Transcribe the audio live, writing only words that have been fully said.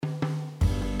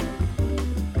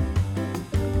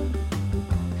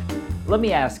Let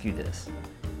me ask you this.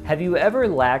 Have you ever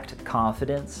lacked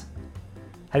confidence?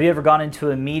 Have you ever gone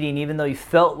into a meeting even though you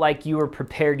felt like you were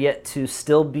prepared yet to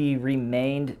still be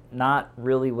remained not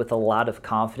really with a lot of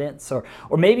confidence? Or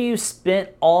maybe you spent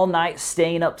all night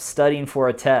staying up studying for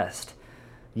a test,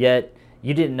 yet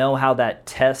you didn't know how that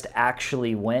test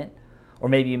actually went? Or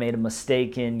maybe you made a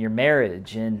mistake in your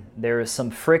marriage and there is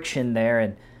some friction there,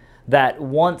 and that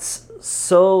once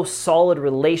so solid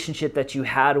relationship that you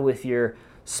had with your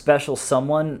special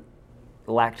someone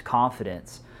lacked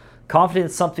confidence.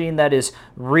 Confidence is something that is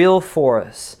real for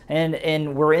us.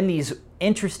 And we're in these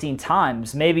interesting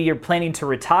times. Maybe you're planning to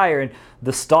retire and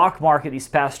the stock market these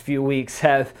past few weeks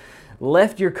have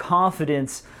left your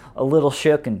confidence a little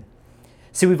shaken.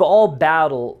 See, we've all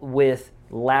battled with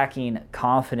lacking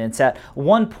confidence at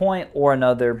one point or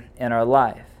another in our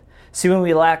life. See, when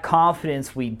we lack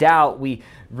confidence, we doubt, we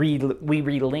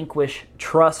relinquish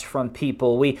trust from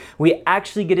people. We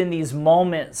actually get in these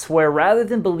moments where rather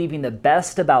than believing the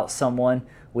best about someone,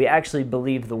 we actually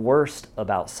believe the worst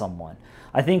about someone.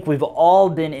 I think we've all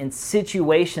been in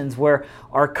situations where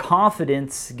our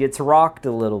confidence gets rocked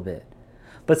a little bit.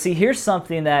 But see, here's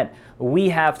something that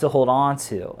we have to hold on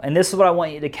to. And this is what I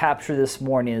want you to capture this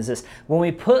morning is this. When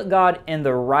we put God in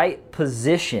the right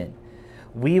position,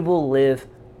 we will live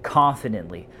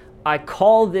confidently. I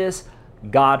call this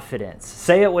Godfidence.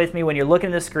 Say it with me when you're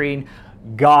looking at the screen,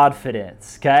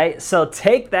 Godfidence. Okay? So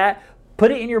take that,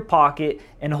 put it in your pocket,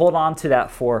 and hold on to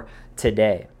that for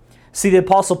today. See, the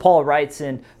Apostle Paul writes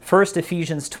in 1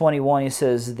 Ephesians 21, he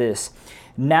says this,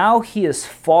 "Now he is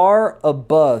far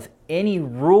above any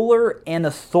ruler and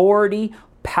authority,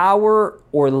 power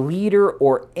or leader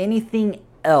or anything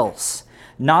else,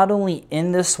 not only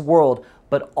in this world,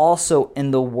 but also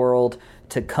in the world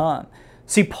to come."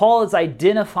 See, Paul is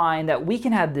identifying that we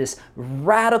can have this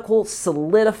radical,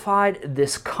 solidified,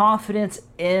 this confidence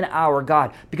in our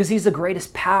God because He's the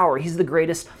greatest power, He's the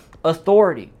greatest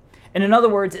authority. And in other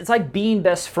words, it's like being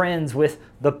best friends with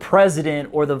the president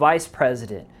or the vice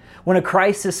president. When a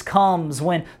crisis comes,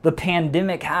 when the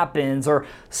pandemic happens, or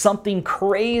something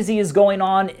crazy is going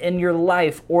on in your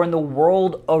life or in the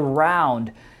world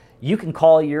around, you can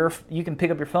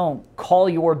pick up your phone, call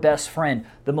your best friend,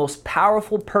 the most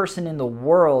powerful person in the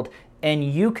world, and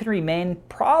you can remain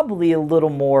probably a little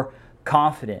more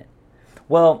confident.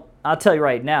 Well, I'll tell you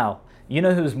right now, you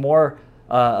know who's more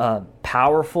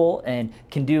powerful and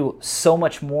can do so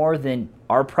much more than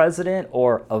our president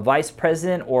or a vice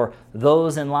president or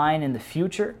those in line in the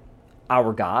future?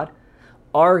 Our God.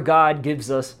 Our God gives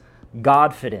us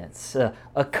Godfidence,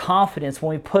 a confidence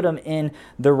when we put Him in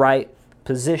the right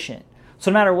position.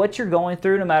 So no matter what you're going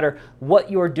through, no matter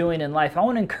what you're doing in life, I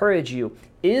want to encourage you,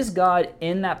 is God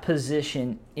in that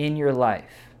position in your life?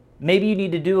 Maybe you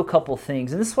need to do a couple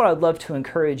things, and this is what I'd love to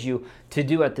encourage you to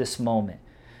do at this moment.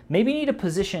 Maybe you need to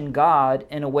position God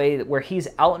in a way where He's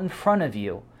out in front of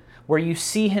you, where you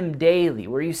see Him daily,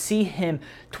 where you see Him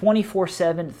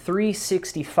 24/7,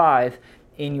 365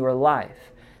 in your life.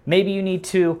 Maybe you need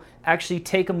to actually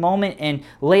take a moment and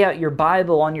lay out your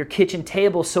Bible on your kitchen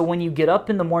table so when you get up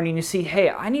in the morning you see,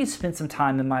 hey, I need to spend some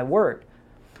time in my Word.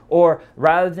 Or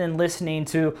rather than listening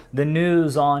to the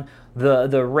news on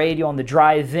the radio on the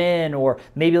drive-in, or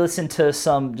maybe listen to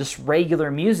some just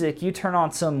regular music, you turn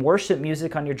on some worship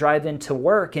music on your drive-in to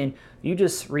work and you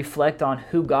just reflect on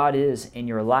who God is in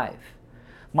your life.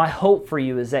 My hope for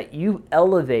you is that you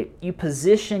elevate, you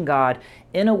position God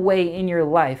in a way in your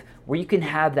life where you can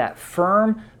have that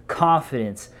firm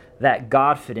confidence, that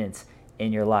Godfidence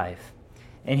in your life.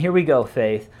 And here we go,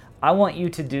 Faith. I want you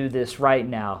to do this right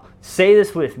now. Say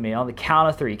this with me on the count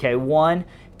of 3, okay? 1,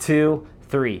 2,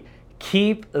 3.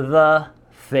 Keep the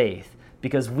faith,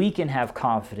 because we can have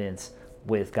confidence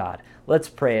with God. Let's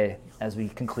pray as we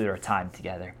conclude our time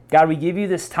together. God, we give you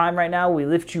this time right now. We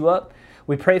lift you up.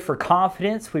 We pray for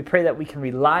confidence. We pray that we can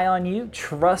rely on you,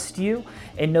 trust you,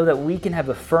 and know that we can have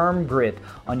a firm grip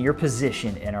on your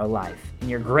position in our life. In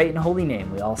your great and holy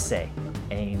name, we all say,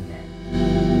 amen.